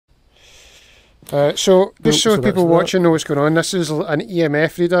So just so people watching know what's going on, this is an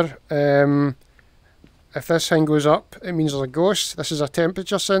EMF reader. If this thing goes up, it means there's a ghost. This is a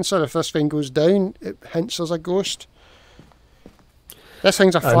temperature sensor. If this thing goes down, it hints there's a ghost. This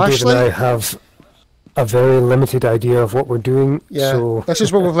thing's a flashlight. Dave and I have a very limited idea of what we're doing. Yeah, so this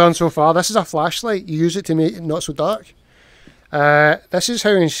is what we've learned so far. This is a flashlight. You use it to make it not so dark. This is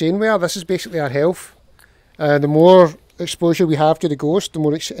how insane we are. This is basically our health. The more exposure we have to the ghost, the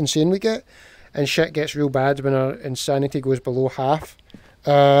more insane we get. And shit gets real bad when our insanity goes below half.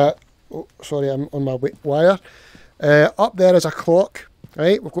 Oh, sorry, I'm on my wire. Up there is a clock,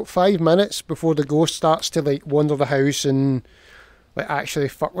 right? We've got 5 minutes before the ghost starts to like wander the house and like actually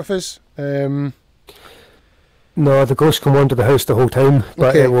fuck with us. No, the ghost can wander the house the whole time,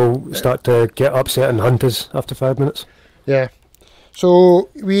 but it will start to get upset and hunt us after 5 minutes. Yeah. So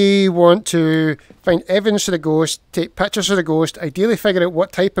we want to find evidence of the ghost, take pictures of the ghost, ideally figure out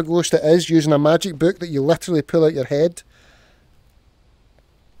what type of ghost it is using a magic book that you literally pull out your head.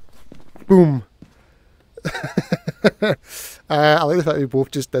 Boom. I like the fact we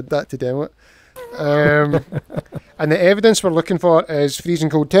both just did that to demo it. And the evidence we're looking for is freezing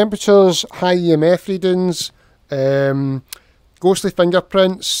cold temperatures, high EMF readings, ghostly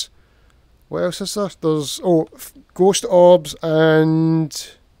fingerprints. What else is there? There's ghost orbs and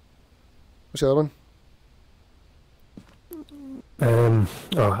what's the other one?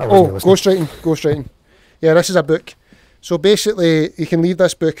 Ghostwriting. Ghostwriting. Yeah, this is a book. So basically, you can leave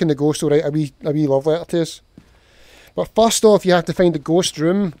this book and the ghost will write a wee love letter to us. But first off, you have to find the ghost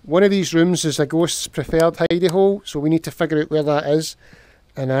room. One of these rooms is the ghost's preferred hidey hole, so we need to figure out where that is.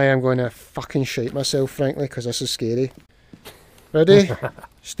 And I am going to fucking shite myself, frankly, because this is scary. Ready?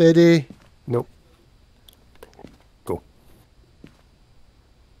 Steady. Nope. Go.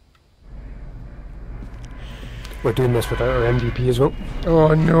 We're doing this without our MVP as well.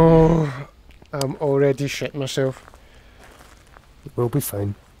 Oh no. I'm already shitting myself. We'll be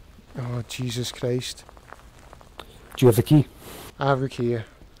fine. Oh, Jesus Christ. Do you have the key? I have the key.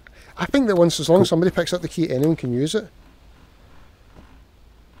 I think that as long as somebody picks up the key, anyone can use it.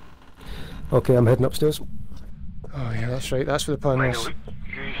 Okay, I'm heading upstairs. Oh yeah, that's right. That's what the plan is.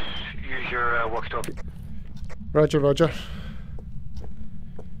 Use your walkie-talkie. Roger, roger.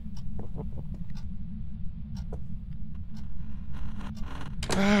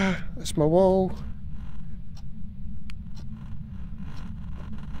 Ah, that's my wall.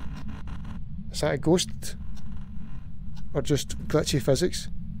 Is that a ghost? Or just glitchy physics?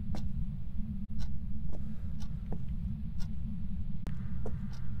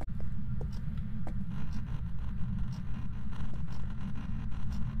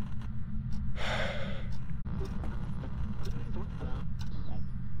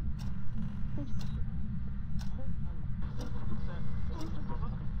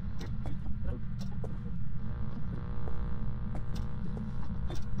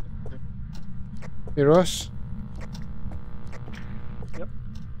 Hey Ross? Yep.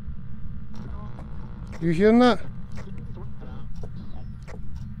 You hearing that?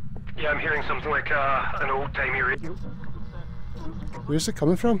 Yeah, I'm hearing something like an old-timey radio. Where's it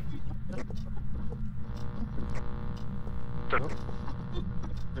coming from?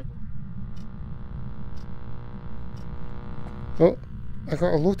 Oh, I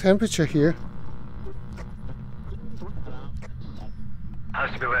got a low temperature here.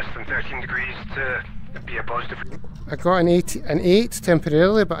 Has to be less than 13 degrees to be a positive. I got an 8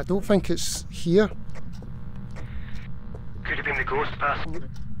 temporarily, but I don't think it's here. Could have been the ghost passing.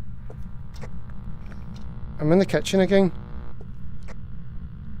 I'm in the kitchen again.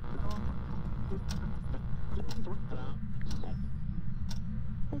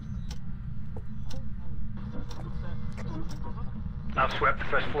 I've swept the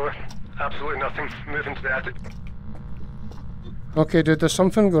first floor. Absolutely nothing. Moving to the attic. Okay, dude, there's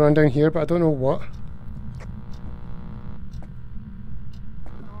something going on down here, but I don't know what.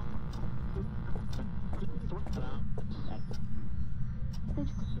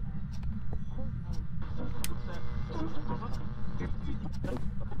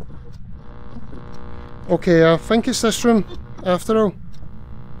 Okay, I think it's this room, after all.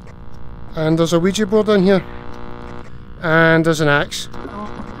 And there's a Ouija board in here. And there's an axe.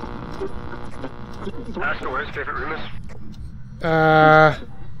 Ask where his favourite room is.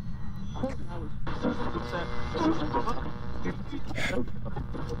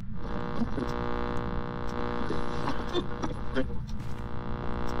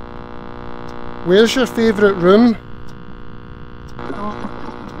 Where's your favourite room?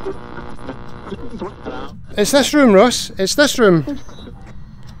 It's this room, Ross. It's this room.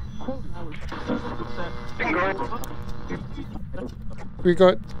 Bingo. We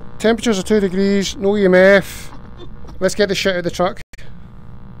got temperatures are 2 degrees, no EMF. Let's get the shit out of the truck.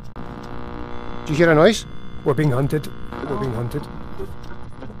 Do you hear a noise? We're being hunted. We're being hunted.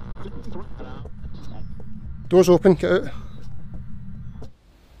 Doors open, get out.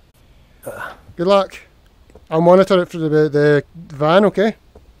 Good luck. I'll monitor it for the van, okay?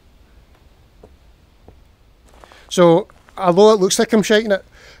 So, although it looks like I'm shaking it,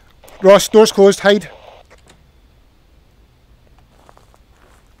 Ross, door's closed, hide.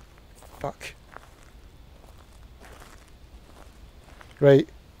 Fuck. Right,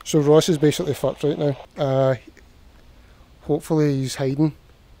 so Ross is basically fucked right now. Hopefully he's hiding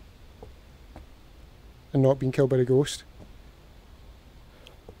and not being killed by the ghost.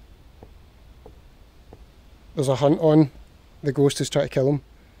 There's a hunt on. The ghost is trying to kill him.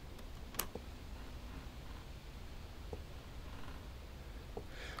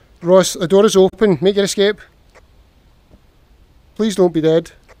 Ross, the door is open. Make your escape. Please don't be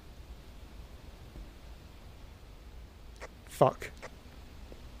dead. Fuck.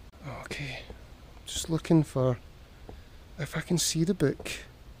 Okay. Just looking for if I can see the book.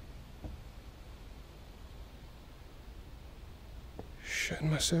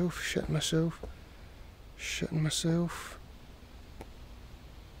 Shitting myself, shitting myself, shitting myself.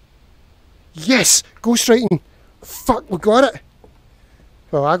 Yes! Ghostwriting! Fuck, we got it!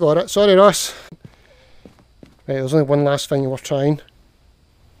 Well, I got it. Sorry, Ross. Right, there's only one last thing worth trying.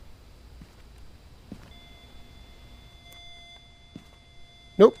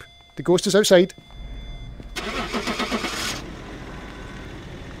 Nope. The ghost is outside.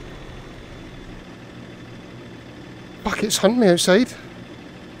 Fuck, it's hunting me outside.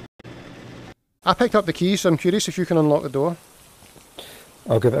 I picked up the key, so I'm curious if you can unlock the door.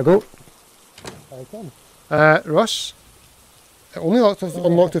 I'll give it a go. I can. Ross? It only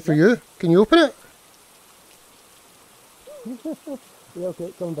unlocked it for you. Can you open it? Yeah,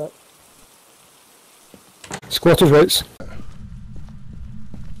 okay, coming back. Squatters' rights.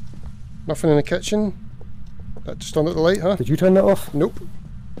 Nothing in the kitchen. That just turned out the light, huh? Did you turn that off? Nope. Is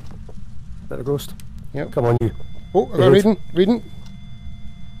that a ghost? Yep. Come on, you. Oh, I got reading. Reading.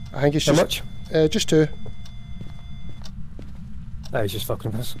 I think it's How just... much? Just 2. Ah, he's just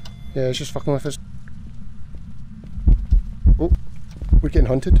fucking with us. Yeah, he's just fucking with us. Oh, we're getting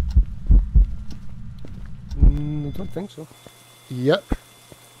hunted. I don't think so. Yep.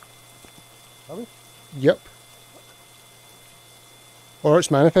 Are we? Yep. Or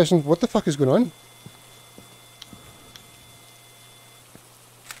it's manifesting. What the fuck is going on?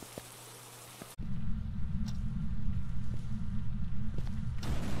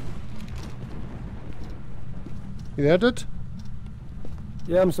 You there, dude?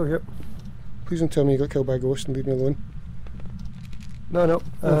 Yeah, I'm still here. Please don't tell me you got killed by a ghost and leave me alone. No, no.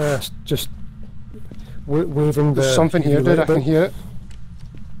 Just waving the... There's something here, dude. I can bit. hear it.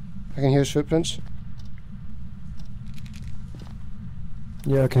 I can hear his footprints.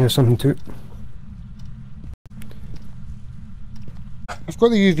 Yeah, I can hear something too. I've got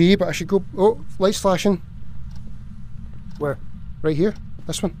the UV, but I should go... Oh, light's flashing. Where? Right here.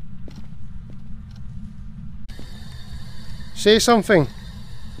 This one. Say something.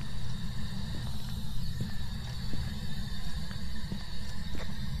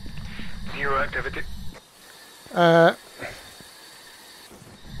 Zero activity. Having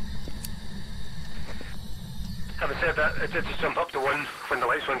said that, it did just jump up to 1 when the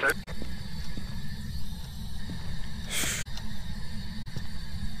lights went out.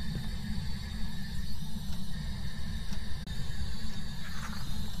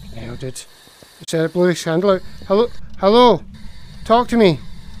 Nailed it. It blew his candle out. Hello? Hello? Talk to me.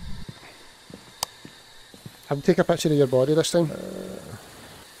 I'll take a picture of your body this time.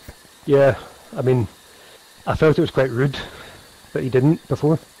 Yeah, I mean, I felt it was quite rude that he didn't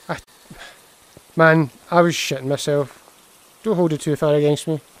before. Man, I was shitting myself. Don't hold it too far against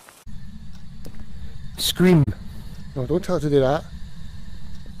me. Scream. No, don't tell her to do that.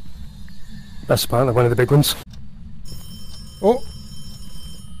 That's apparently one of the big ones. Oh!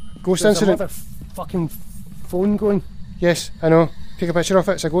 Ghost There's incident. another fucking phone going. Yes, I know. Take a picture of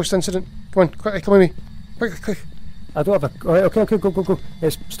it. It's a ghost incident. Come on, quickly, come with me. Quick, quick. I don't have a... Alright, okay, go.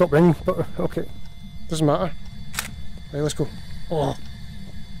 Yes, stop ringing, but okay. Doesn't matter. Right, let's go. Oh.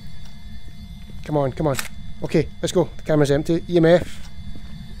 Come on. Okay, let's go. The camera's empty. EMF.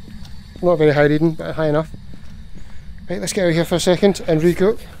 Not very high reading, but high enough. Right, let's get out of here for a second and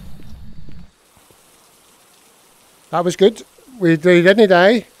regroup. That was good. We didn't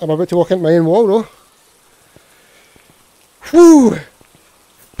die. I'm about to walk into my own wall though. Whew!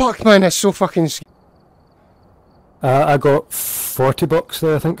 Fuck man, that's so fucking scary. I got $40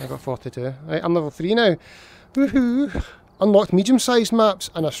 there, I think. I got 42. Right, I'm level 3 now. Woohoo! Unlocked medium-sized maps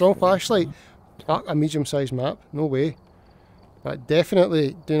and a strong flashlight. Fuck a medium-sized map. No way. But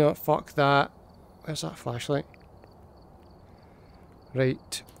definitely do not fuck that. Where's that flashlight?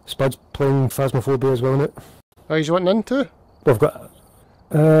 Right. Spud's playing Phasmophobia as well, isn't it? Oh, he's wanting in too? We've got...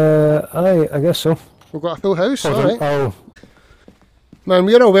 I guess so. We've got a full house, Hold on, alright. I'll... Man,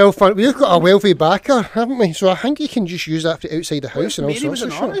 we've got a wealthy backer, haven't we? So I think you can just use that for outside the house and all Mary was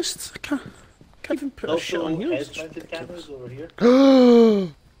sorts an of artist. I can't even put a shit on here. Head-mounted cameras over here. shit.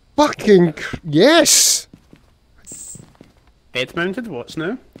 Fucking yes! Head mounted, what's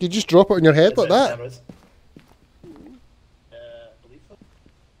now? You just drop it on your head like that. Cameras. I believe so.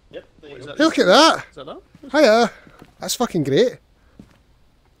 Yep, there you go. Hey, look at that! Is that that? Hiya! That's fucking great.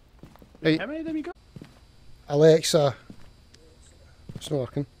 Right. How many of them you got? Alexa. It's not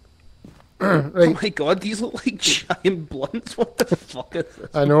working. Oh Right. my god, these look like giant blunts. What the fuck is this?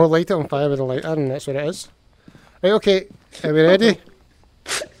 I know, light it on fire with a lighter and that's what it is. Right, okay. Are we ready?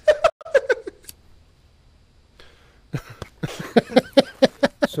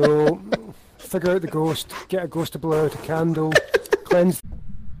 So, figure out the ghost, get a ghost to blow out a candle, cleanse...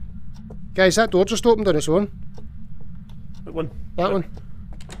 Guys, that door just opened on its own. That one. That one.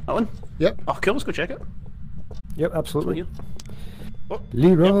 That one? Yep. Oh, cool, let's go check it. Yep, One absolutely. here. Oh,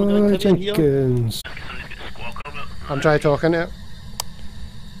 Leroy yep, we're gonna come in here. Jenkins. I'm trying to talk into it.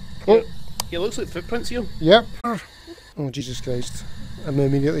 Oh, Yeah, looks like footprints here. yep. Oh, Jesus Christ. I'm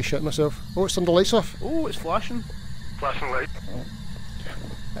immediately shit myself. Oh, it's turned the lights off. Oh, it's flashing. Flashing light.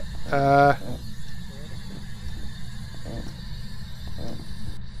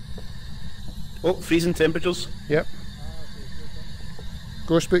 Oh, freezing temperatures. Yep.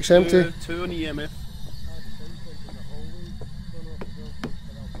 Ghost book's empty. Two on EMF.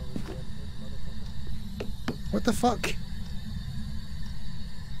 What the fuck?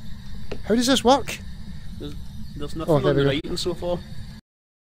 How does this work? There's nothing there on we the go. writing so far.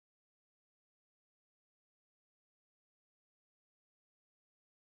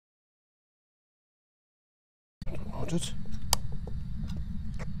 Ordered.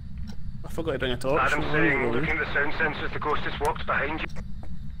 I forgot to bring a torch. Adam's saying, looking at the sound sensors, the ghost has walked behind you.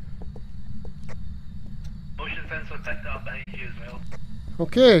 Motion sensor picked up behind you as well.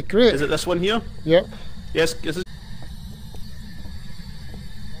 Okay, great. Is it this one here? Yep. Yes, this is.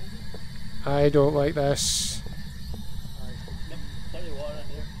 I don't like this. Dirty water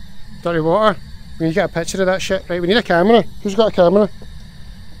in here. Dirty water. We need to get a picture of that shit. Right, we need a camera. Who's got a camera?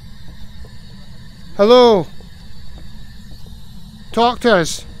 Hello? Talk to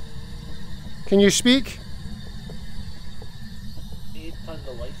us. Can you speak? You need to turn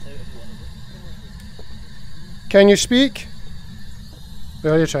the lights out if you want to. Can you speak? We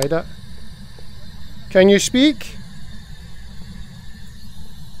already tried that. Can you speak?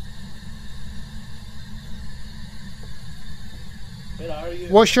 Where are you?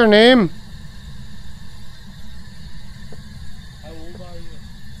 What's your name? How old are you?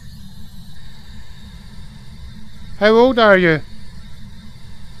 How old are you?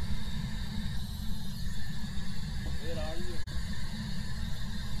 Where are you?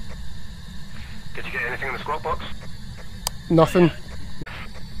 Did you get anything in the squat box? Nothing.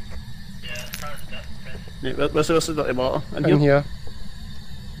 Yeah, turn that press. Right, where's the dirty water? In here.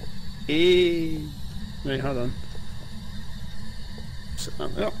 Hey. Right, hold on. Sit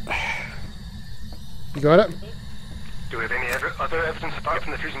that there. You got it? Do we have any other evidence apart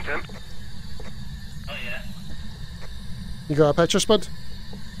from the fusion temp? Oh yeah. You got a picture, Spud?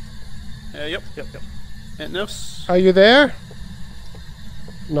 Yep. Anything else? Are you there?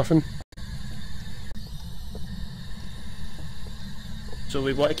 Nothing. So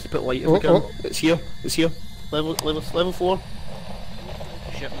we want to keep it light if Oh, we can. oh. It's here. Level 4.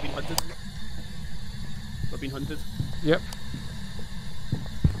 Shit, we've been hunted. We've been hunted. Yep.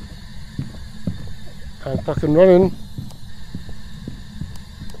 I'm fucking running.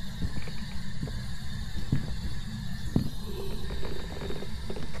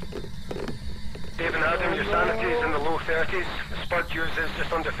 Dave and Adam, your sanity is in the low 30s. Spud, yours is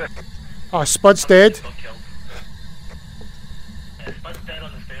just under 50. Ah, Spud's dead. Got killed. Yeah, Spud's dead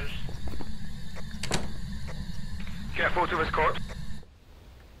on the stairs. Get a photo of his corpse.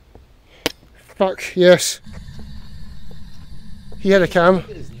 Fuck, yes. He had a camera.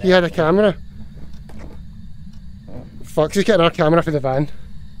 Fuck, he's getting our camera for the van.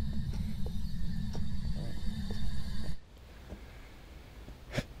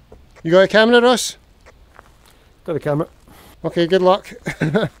 You got a camera, Russ? Got the camera. Okay, good luck. Dead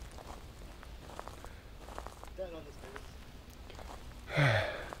on the stairs.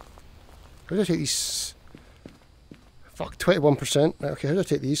 How do I take these? Fuck, 21%. Right, okay, how do I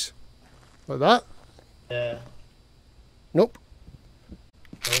take these? Like that? Yeah. Nope.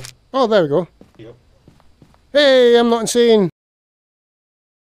 No. Oh, there we go. Yep. Hey, I'm not insane.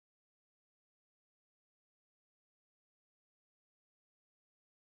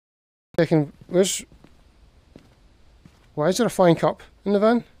 Where's... Why is there a flying cup in the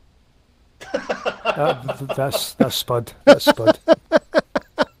van? That's Spud. That's Spud.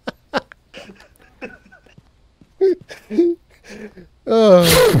 Oh.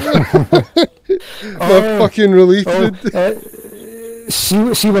 My fucking relief.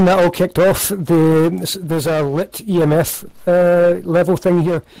 See when that all kicked off, there's a lit EMF level thing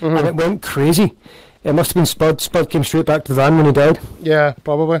here, and it went crazy. It must have been Spud. Spud came straight back to the van when he died. Yeah,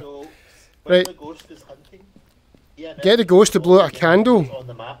 probably. So, Right. when the ghost is hunting, Get the ghost to blow out a candle. on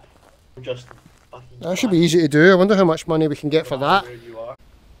the map. Just fucking That should be easy to do. I wonder how much money we can get for that. where you are.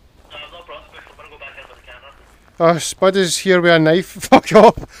 No problem. I'm gonna go back in with the camera. Oh, Spud is here with a knife. Fuck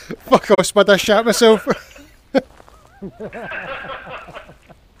off. Fuck off, Spud. I shat myself.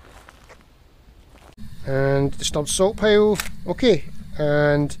 And the stubbed salt pile. Okay.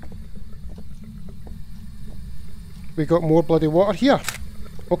 And we got more bloody water here.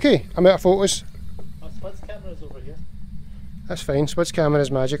 Okay, I'm out of photos. Oh, Spud's camera's over here. That's fine. Spud's camera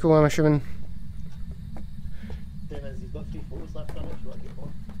is magical, I'm assuming. Same as he's got 3 photos left on it. Do you want to get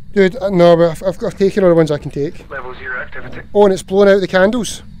more? Dude, no, but I've taken all the ones I can take. Level 0 activity. Oh, and it's blown out the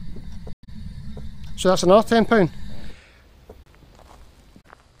candles. So that's another £10.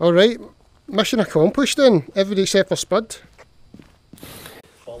 Alright, mission accomplished then. Everybody except for Spud.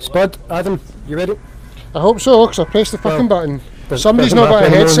 Spud, Adam, you ready? I hope so, because I pressed the fucking button. Does- Somebody's doesn't not got a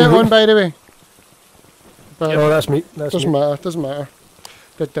matter anymore, headset really. on, by the way. But Oh, that's me. That's doesn't me. matter, doesn't matter.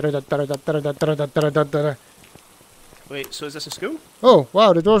 Wait, so is this a school? Oh,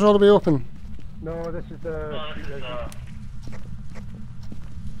 wow, the door's all the way open. No, this is the. Oh, this is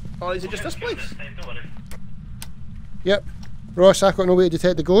Oh, is it just this place? don't worry. Yep. Ross, I've got no way to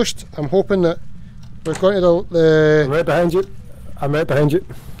detect the ghost. I'm hoping that we're going to I'm the right behind you. I'm right behind you.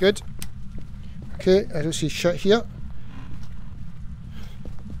 good. Okay, I don't see shit here.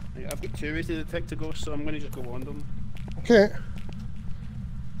 Right, I've got 2 ways to detect a ghost, so I'm going to just go on them. Okay.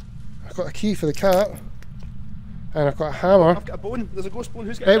 I've got a key for the cat. And I've got a hammer. I've got a bone. There's a ghost bone.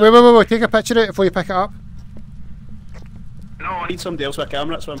 Who's got Right, it? wait. Take a picture of it before you pick it up. No, I need somebody else with a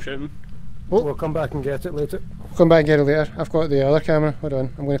camera, that's what I'm shouting. Oh. We'll come back and get it later. Come back and get it later. I've got the other camera. Hold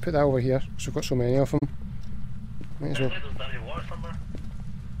on. I'm going to put that over here. So we've got so many of them. Might as well. There's dirty water somewhere.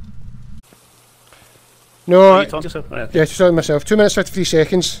 No, Are you talking to yourself? Right, okay. yeah, just telling myself. 2 minutes 53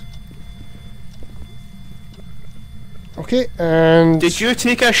 seconds. Okay, and Did you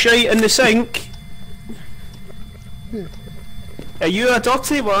take a shite in the sink? Are you a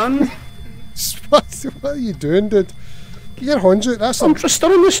dirty one? what are you doing, dude? Get your horns out. That's I'm a, just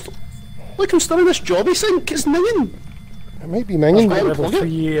stirring this. Look, I'm stirring this jobby sink. It's minging. it might be minging, I've got Level plug it.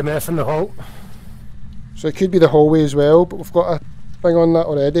 3 EMF in the hall. so it could be the hallway as well. But we've got a thing on that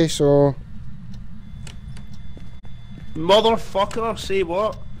already. So Motherfucker, say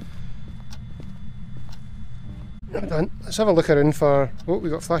what? hold on. Let's have a look around for. Oh, we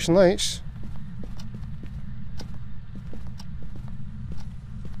got flashing lights.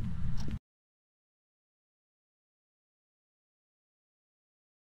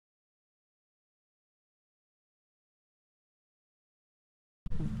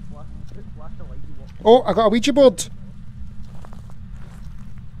 Oh, I got a Ouija board.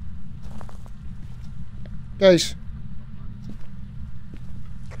 Guys,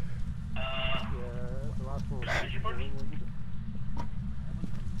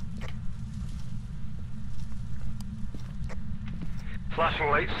 Flashing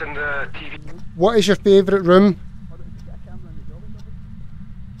lights in the TV. what is your favourite room?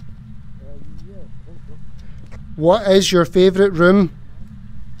 What is your favourite room?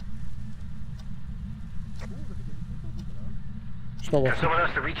 It's not Can working. someone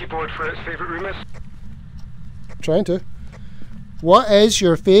ask the Ouija board where its favourite room is? Trying to. What is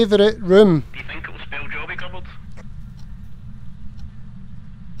your favourite room? Do you think it'll spell jobby cupboard?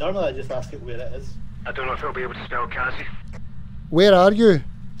 Normally I just ask it where it is. I don't know if it'll be able to spell Cassie. Where are you?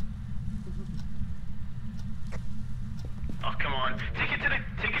 Oh, come on. Take it to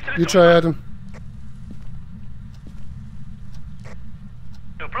the You try, Adam.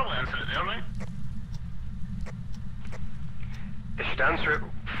 It'll probably answer it there, right? It should answer it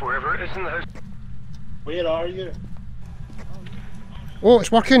wherever it is in the house. Where are you? Oh,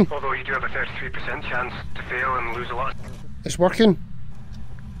 it's working. Although you do have a 33% chance to fail and lose a lot. It's working.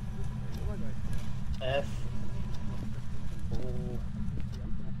 F O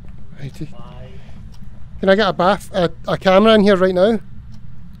Righty. I. Can I get a camera in here right now?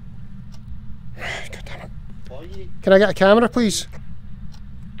 God damn it. What are you? Can I get a camera, please?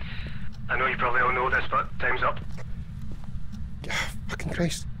 I know you probably all know this, but time's up. Fucking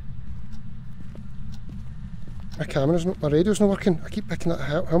Christ. My radio's not working. I keep picking that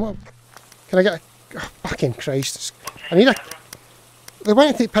helmet up. Can I get a... Oh, fucking Christ. I need a... They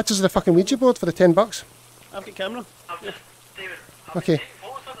want to take pictures of the fucking Ouija board for the $10. I've got camera. Yeah. Okay.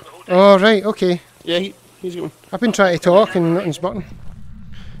 Oh, right, okay. Yeah, he's got one. I've been trying to talk and nothing's button.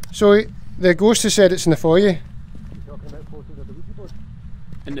 So, the ghost has said it's in the foyer.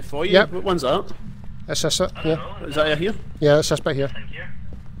 In the foyer? Yep. What one's that? It's this, yeah. Is that here? Yeah, it's this bit here.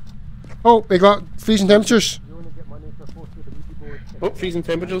 Oh, we got freezing temperatures. Oh, freezing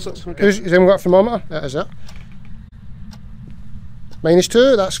temperatures, that's okay. Has anyone got a thermometer? That is it.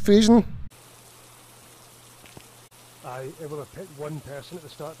 -2, that's freezing. I will have picked one person at the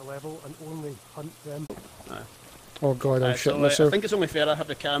start of the level and only hunt them. Oh god, I'm shitting I myself. think it's only fair I have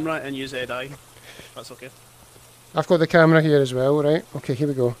the camera and use die. That's okay. I've got the camera here as well, right? Okay, here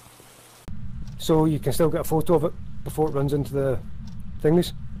we go. So you can still get a photo of it before it runs into the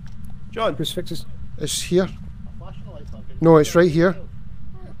thingies, John, crucifixes. It's here. Flashing the lights not good. No, it's right here.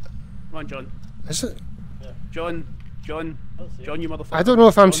 come on, John. Is it? John, you motherfucker. I don't know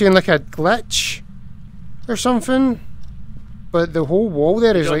if I'm John. seeing like a glitch or something, but the whole wall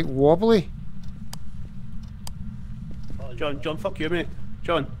there is John. like wobbly. John, fuck you, mate.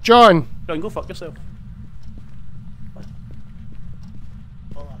 John, John! go fuck yourself.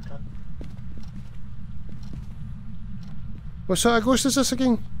 Oh, I can't. What sort of ghost is this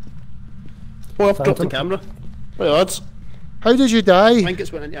again? Oh, I've dropped the Phantom. camera. Wait, lads. How did you I die? think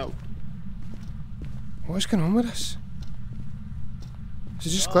it's went in out. What's going on with this? Is it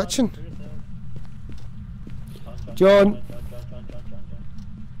just glitching? John.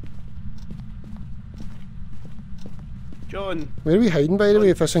 John, Where are we hiding, by the way,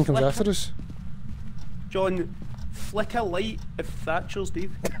 if this thing comes after us? John, flick a light if Thatcher's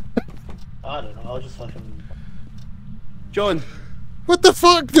Dave. I don't know, I'll just fucking... John, What the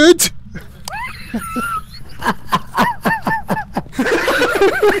fuck, dude?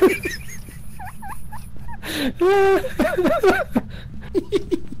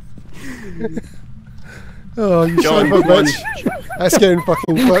 Oh, you son John, of a John. bitch. That's getting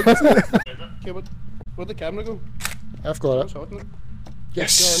fucking clipped. Okay, where'd the camera go? I've got What's it. happening?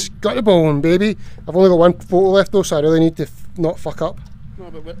 Yes! Got the bone, baby. I've only got one photo left though, so I really need to not fuck up. No,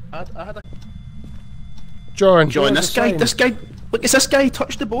 but I had a... John. John, There's a this guy, look, is this guy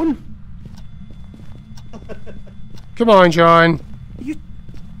touched the bone? Come on, John.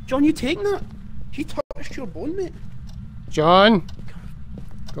 John, you taking that? He touched your bone, mate. John.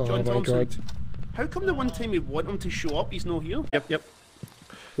 Oh John my Thompson. god. How come the one time we want him to show up, he's not here? Yep.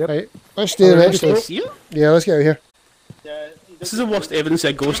 Right, let's do the next He's one. here? Yeah, let's get out of here. Yeah, This is the worst evidence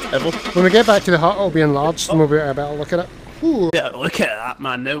of a ghost ever. When we get back to the hut, it'll be enlarged and we'll be able to better look at it. Ooh. Yeah, look at that,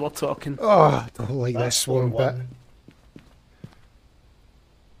 man. Now we're talking. Oh, I don't like that's this one bit.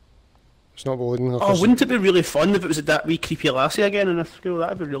 It's not loading. Oh, wouldn't it be really fun if it was that wee creepy lassie again in a school?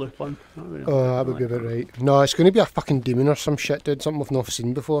 That'd be really fun. Oh, that would be about right. No, it's going to be a fucking demon or some shit, dude. Something we've not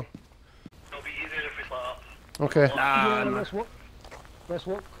seen before. It'll be easier if we split up. Okay. Nah, nah. Let's walk. Let's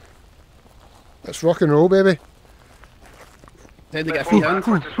walk. Let's rock and roll, baby. Then they get a free hand.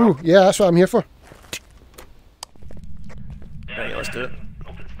 Ooh, yeah, that's what I'm here for. Right, let's do it.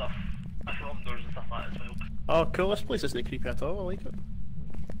 Open stuff. I can open doors and stuff like that as well. Oh, cool. This place isn't creepy at all. I like it.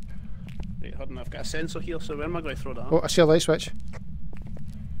 Right, hold on. I've got a sensor here, so where am I going to throw that? Oh, I see a light switch.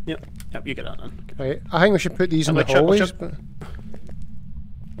 Yep, you get that then. Right, I think we should put these in the I'll chuck- I'll hallways, chuck- but...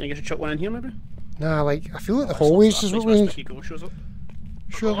 You get to chuck one in here, maybe? Nah, like, I feel like the hallways is what we need. Go shows up.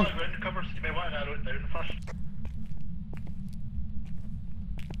 Surely. Oh, ground covers. You may want to narrow it down first.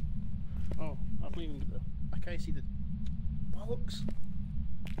 Oh, I've not even got the... I can't see the bollocks.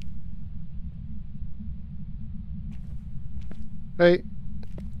 Right.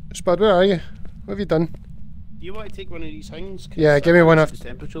 Spud, where are you? What have you done? Do you want to take one of these things? 'Cause Yeah, give me one the of-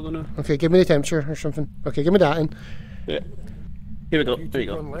 temperature though now. Okay, give me the temperature or something. Okay, give me that in. Yeah. Here we go. You There you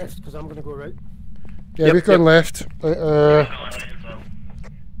keep going go. left because I'm going to go right. Yeah, Yep, we've gone yep. left. Right as well.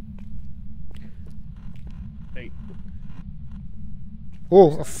 Right.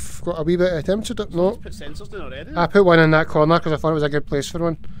 Oh, I've got a wee bit of temperature. No, Let's put sensors down already. I put one in that corner because I thought it was a good place for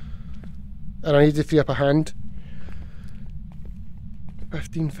one. And I need to free up a hand.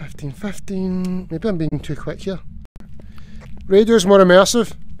 15, 15, 15. Maybe I'm being too quick here. Radio's more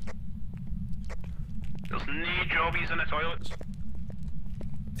immersive. There's no jobbies in the toilets.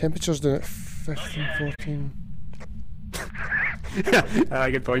 Temperature's down at 15, 14.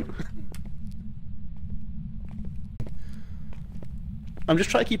 Good point. I'm just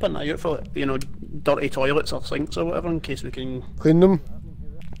trying to keep an eye out for, you know, dirty toilets or sinks or whatever in case we can Clean them.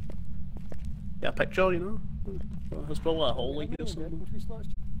 get a picture, you know. Well, there's probably a hole like here somewhere.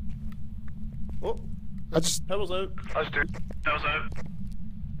 Oh, I just... power's out. Us two. That was out.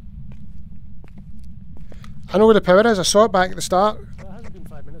 I know where the power is. I saw it back at the start. That hasn't been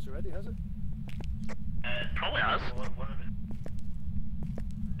 5 minutes already, has it? Probably has.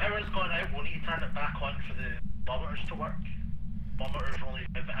 Power's gone out, we'll need to turn it back on for the monitors to work. Monitors only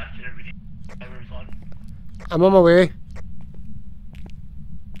have accurate reading. Power's on. I'm on my way.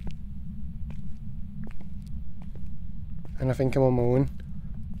 And I think I'm on my own.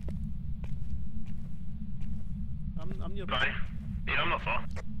 I'm nearby. Bye. Yeah, I'm not far.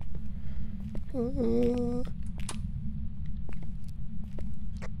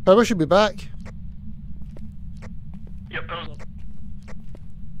 Power should be back. Yep, that was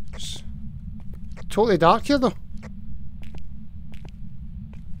It's totally dark here though.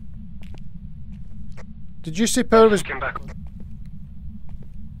 Did you say power was... came back.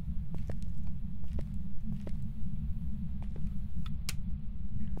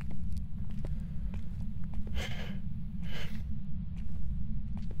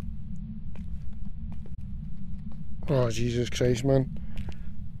 Oh Jesus Christ, man.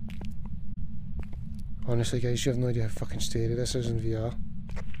 Honestly guys, you have no idea how fucking scary this is in VR.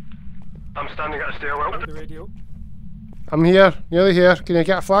 I'm standing at a stairwell. The radio. I'm here, nearly here. Can you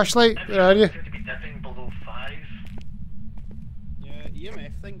get a flashlight? Where are you? Seem to be dipping below 5. Yeah,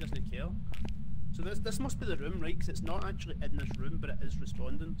 EMF thing doesn't care. So this must be the room, right? Because it's not actually in this room, but it is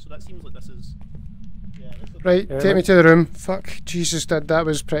responding. So that seems like this is... Yeah, this is Right, take me to the room. Fuck, Jesus, that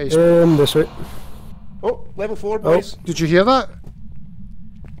was pretty... This way. Oh, level 4, boys. Did you hear that?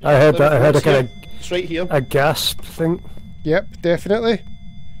 I heard that. I heard a Level kind 4's here. It's right here. of a gasp thing. Yep, definitely.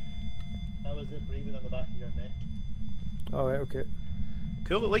 that was it breathing on the back of your neck. Alright, okay.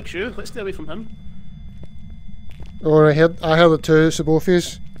 Cool, it likes you. Let's stay away from him. Oh, I heard it too, so both of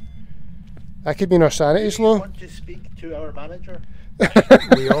us. That could mean our sanity's Do you low. want to speak to our manager?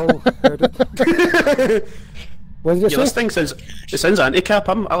 We all heard it. What did you Yeah, this say? thing says... It sounds anti-cap.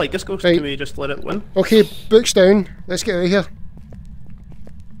 I like this ghost. Right. Can we just let it win? Okay, books down. Let's get out of here.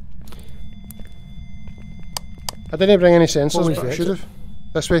 I didn't bring any sensors, What was but I the should exit?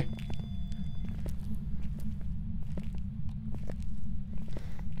 have. This way.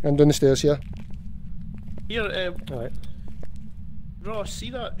 And down the stairs here. Here, Alright. Ross, see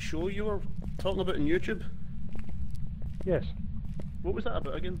that show you were talking about on YouTube? Yes. What was that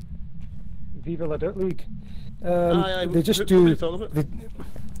about again? Viva La Dirt League. Aye, They just what were do. you talking about? They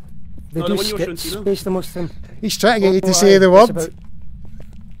Oh, the do one you were showing skits Tina? based on most of them. He's trying to get you to Oh, say aye, the it's word. about-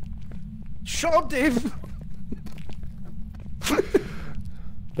 Shut up, Dave!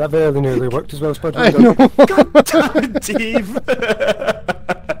 That very nearly worked as well, Spud. I know. Damn it, Dave!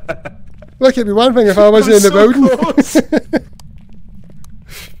 Look, it'd be one thing if I wasn't in the so building.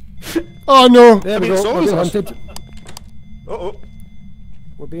 Oh no! There I we mean, go. so We're is being us. hunted. Uh-oh.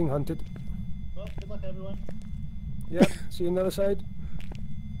 We're being hunted. Well, good luck everyone. Yep. See you on the other side.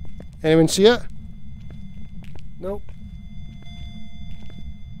 Anyone see it? Nope.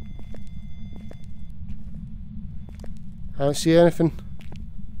 I don't see anything.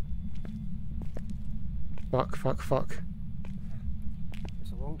 Fuck, fuck, fuck.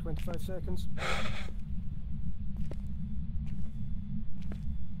 It's a long 25 seconds.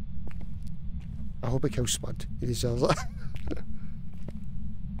 I hope it kills Spud. He deserves it.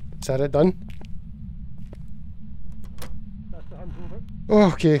 Is that it done? That's the hunt over.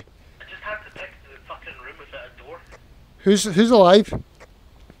 Oh, okay. I just had to pick the fucking room without a door. Who's alive?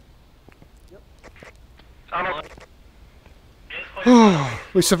 I'm alive. Yeah, it's quite Oh,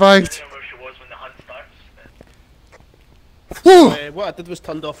 we survived. where she was when the hunt starts. Whew. What I did was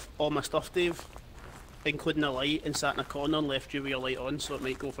turned off all my stuff, Dave, including the light, and sat in a corner and left you with your light on, so it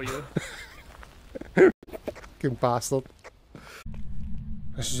might go for you. Good bastard.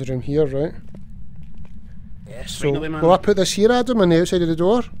 This is the room here, right? Yes, So, finally, man. will I put this here, Adam, on the outside of the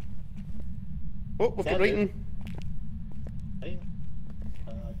door? Oh, we've got writing. Die.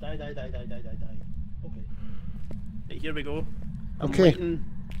 Okay. Right, here we go. I'm Okay. lighting,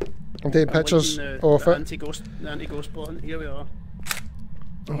 I'm taking pictures the of it. anti-ghost button. Here we are.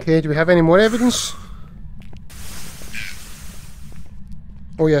 Okay, do we have any more evidence?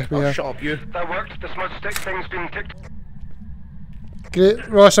 Oh yeah, we Oh, have. shut up, you. That worked. The smudge stick thing's been ticked. Great.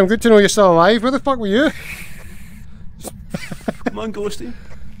 Ross, I'm good to know you're still alive. Where the fuck were you? Come on, Ghosty.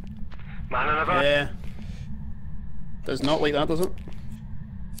 Man in a van. Yeah. Does not like that, does it?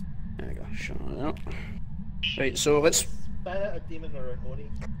 There we go. Shut up. Right, so let's... Is that a demon or an Oni?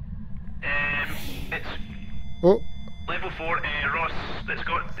 It's Oh, Level 4, Ross, that's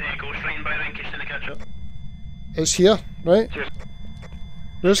got ghost writing by the way in case you didn't catch up. It's here, right? Cheers.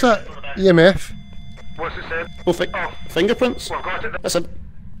 Where's that EMF? What's it said? Oh, fingerprints? Well, I've got it. That's a...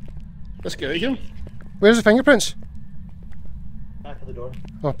 Let's get out of here. Where's the fingerprints? Back of the door.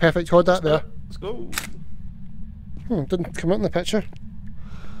 Oh, perfect. Hold that there. Let's go. Didn't come up in the picture.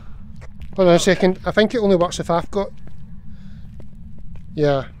 Hold on a second. I think it only works if I've got...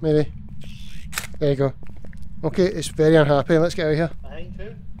 Yeah, maybe. There you go. Okay, it's very unhappy. Let's get out of here. Behind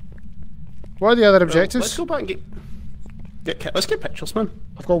too. What are the other Let's objectives? go back and let's get pictures, man.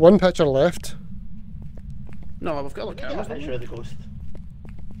 I've got one picture left. No, we've got other Get a cameras. picture of the ghost.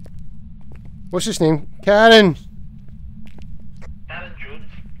 What's his name? Karen! Aaron Jones.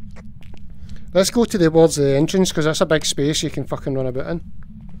 Let's go towards the entrance because that's a big space you can fucking run about in.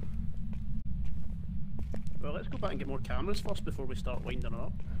 Well, let's go back and get more cameras first before we start winding her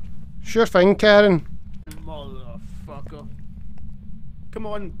up. Sure thing, Karen. Motherfucker. Come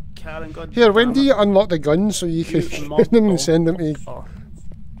on, Karen, God. Here, when damn do it. you unlock the gun so you can You shoot them and send them to... Oh.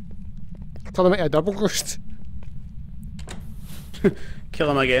 Turn them into a double ghost?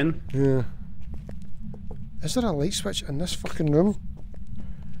 Kill him again. Yeah. Is there a light switch in this fucking room?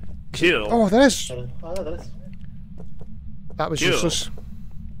 Cool. Oh, there is! Oh, there is. That was Cool. useless.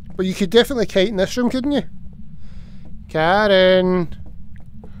 But you could definitely kite in this room, couldn't you? Karen!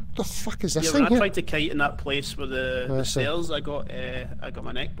 What the fuck is this Yeah, thing when I here? tried to kite in that place with the I see. stairs, I got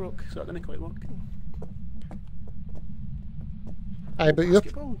my neck broke, so that didn't quite work. Aye, but you're...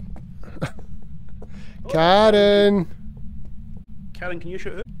 Basketball. Karen! Karen, can you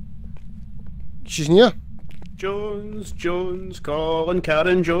shoot it? She's near. Jones, calling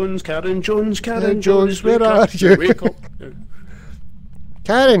Karen Jones, Karen Jones, Karen Jones, where wake are up, you? Wake up.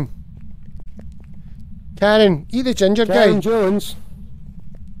 Karen! Karen, eat the ginger Karen guy. Jones.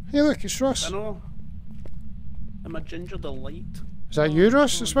 Hey look, it's Ross. I know. I'm a ginger delight. Is that you,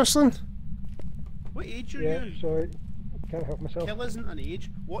 Ross, that's whistling? What age are Yeah, you? sorry. Can't help myself. Kill isn't an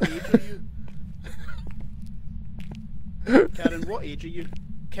age. What age are you? Karen, what age are you?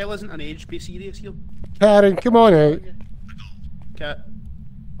 Kill isn't an age, be serious here. Karen, come on out. Cat.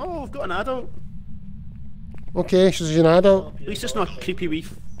 Oh, I've got an adult. Okay, she's an adult. At least it's not creepy wee.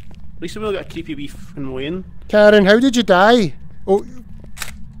 At least we've got a creepy wee fucking Wayne. Karen, how did you die? Oh,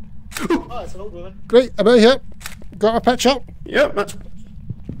 Oh, it's an old woman. great, I'm out here. Got a picture. Yep, that's.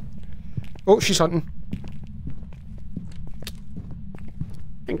 Oh, she's hunting.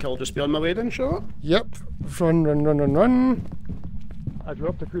 I think I'll just be on my way then, sure. Yep. Run, run, run, run, run. I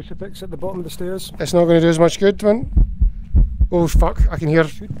dropped the crucifix at the bottom of the stairs. It's not going to do as much good, man. Oh, fuck, I can hear.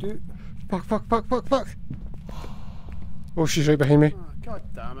 Should do. Fuck, fuck, fuck, fuck, fuck. Oh, she's right behind me. Oh, God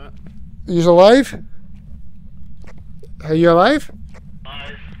damn it. Are you alive? Are you alive?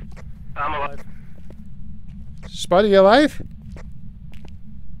 Nice. I'm alive. Spud, are you alive?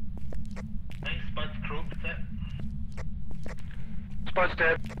 I think Spud's croaked it. Spud's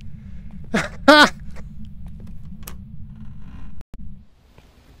dead. Ha!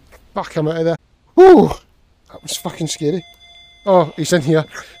 Fuck, I'm out of there. Whew! That was fucking scary. Oh, he's in here.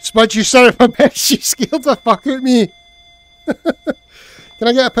 Spud, you son of a bitch, you scared the fuck out of me. Can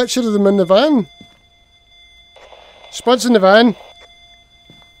I get a picture of them in the van? Spud's in the van.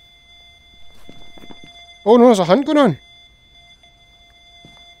 Oh no, there's a hunt going on.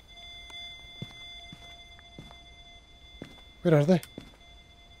 Where are they?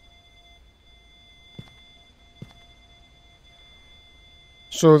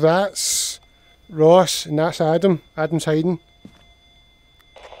 So that's Ross and that's Adam. Adam's hiding.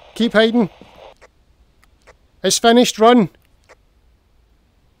 Keep hiding. It's finished, run.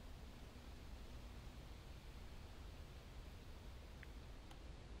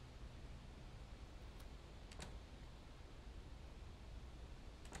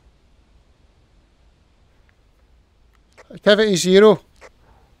 Activity 0.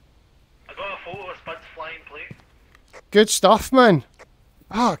 I got a photo of Spud's flying plate. Good stuff, man.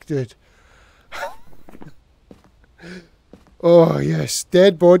 Fuck, dude. Oh, yes.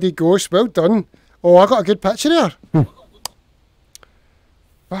 Dead body ghost. Well done. Oh, I got a good picture there.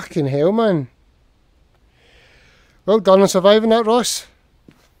 Fucking hell, man. Well done on surviving that, Ross.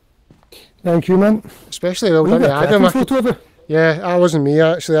 Thank you, man. Especially well We done to got a Adam. photo of it. Yeah, I wasn't me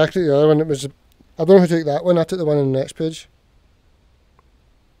actually. I took the other one. It was. I don't know who took that one. I took the one on the next page.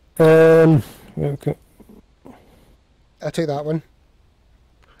 Okay. I took that one.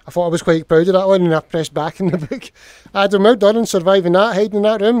 I thought I was quite proud of that one and I pressed back in the book. Adam, well done on surviving that, hiding in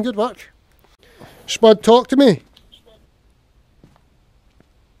that room. Good work. Spud, talk to me.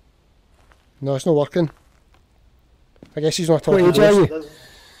 No, it's not working. I guess he's not What talking age to are us. you? Doesn't-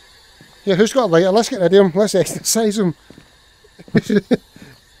 Yeah, who's got a lighter? Let's get rid of him. Let's exercise him.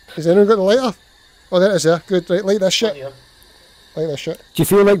 Has anyone got the lighter? Oh, there it is there. Good, right, light this shit. Yeah. Light this shit. Do you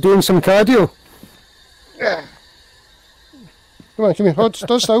feel like doing some cardio? Come on, come here. Hold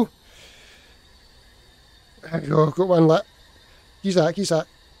still. There you go, got one lit. Use that, use that.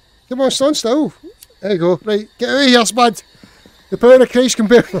 Come on, stand still. There you go. Right, get out of here, spud. The power of Christ can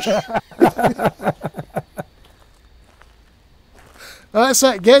bear. That's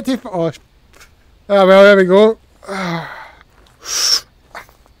it, get to... Oh, well, there we go.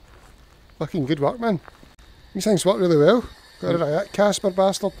 Fucking good work, man. These things work really well. Got rid of that Casper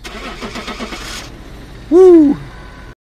bastard. Woo!